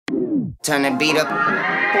Turn the beat up.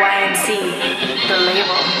 YNC, the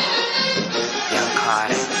label. Young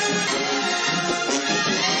Carter.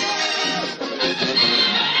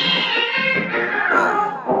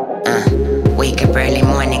 Wake up early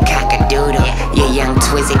morning, cock-a-doodle. Yeah, young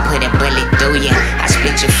Twizzy put a bullet through ya. I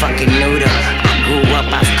split your fucking noodle. I grew up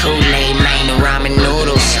off Kool-Aid, man, and ramen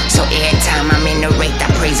noodles. So every time I'm in the rate, I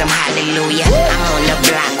praise him, hallelujah. I'm on the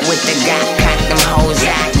block with the guy, cock them hoes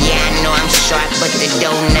out. Yeah, I know I'm sharp, but the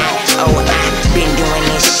dough not. Oh, I been doing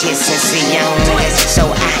this shit since a young boy. So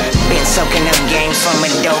I been soaking up game from a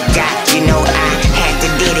dope guy. You know I had to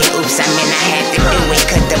did it, oops, I mean I had to do it.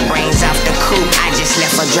 Cut the brains off the coop. I just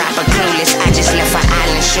left a drop of clueless. I just left an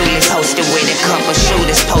island shoeless. Hosted with a couple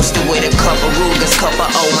shooters. Posted with a couple Rugers. Couple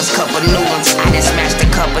old ones, couple new ones. I done smashed a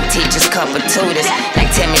couple teachers, couple tutors. Like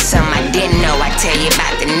tell me something I didn't know, I tell you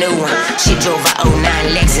about the new one. She drove a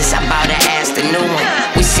 09 Lexus, I bought her ass the new one.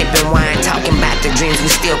 We sipping wine, talking about the dreams we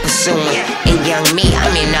still pursuing. And young me,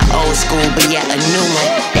 I'm in the old school, but yeah, a new one.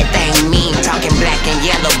 That thing mean, talking black and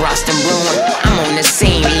yellow, Boston brewing. I'm on the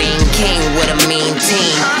scene, lean king with a mean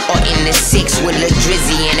team. Or in the six with Lil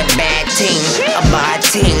Drizzy and a bad team. A bad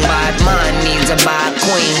team, bad man needs a bad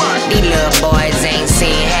queen. These little boys ain't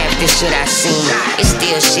seen half the shit I seen. It's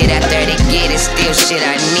still shit out there to get, it's still shit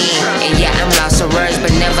I need. And yeah, I'm lost of words,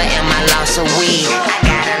 but never am I lost of weed. I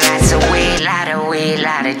got a lot of weed,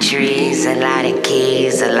 lot of trees, a lot of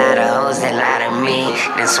keys, a lot of hoes, a lot of me.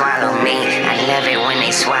 Then swallow me, I love it when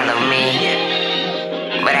they swallow me.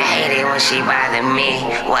 But I hate it when she bother me.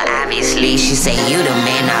 Well, obviously, she say you the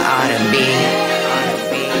man I ought to be.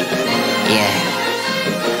 Yeah.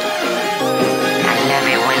 I love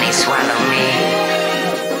it when they swallow me.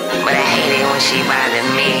 But I hate it when she bother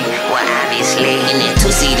me. Well, obviously, in that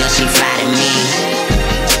two-seater, she fly to me.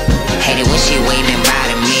 Hate it when she waving by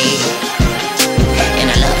to me. And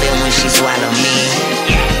I love it when she swallow me.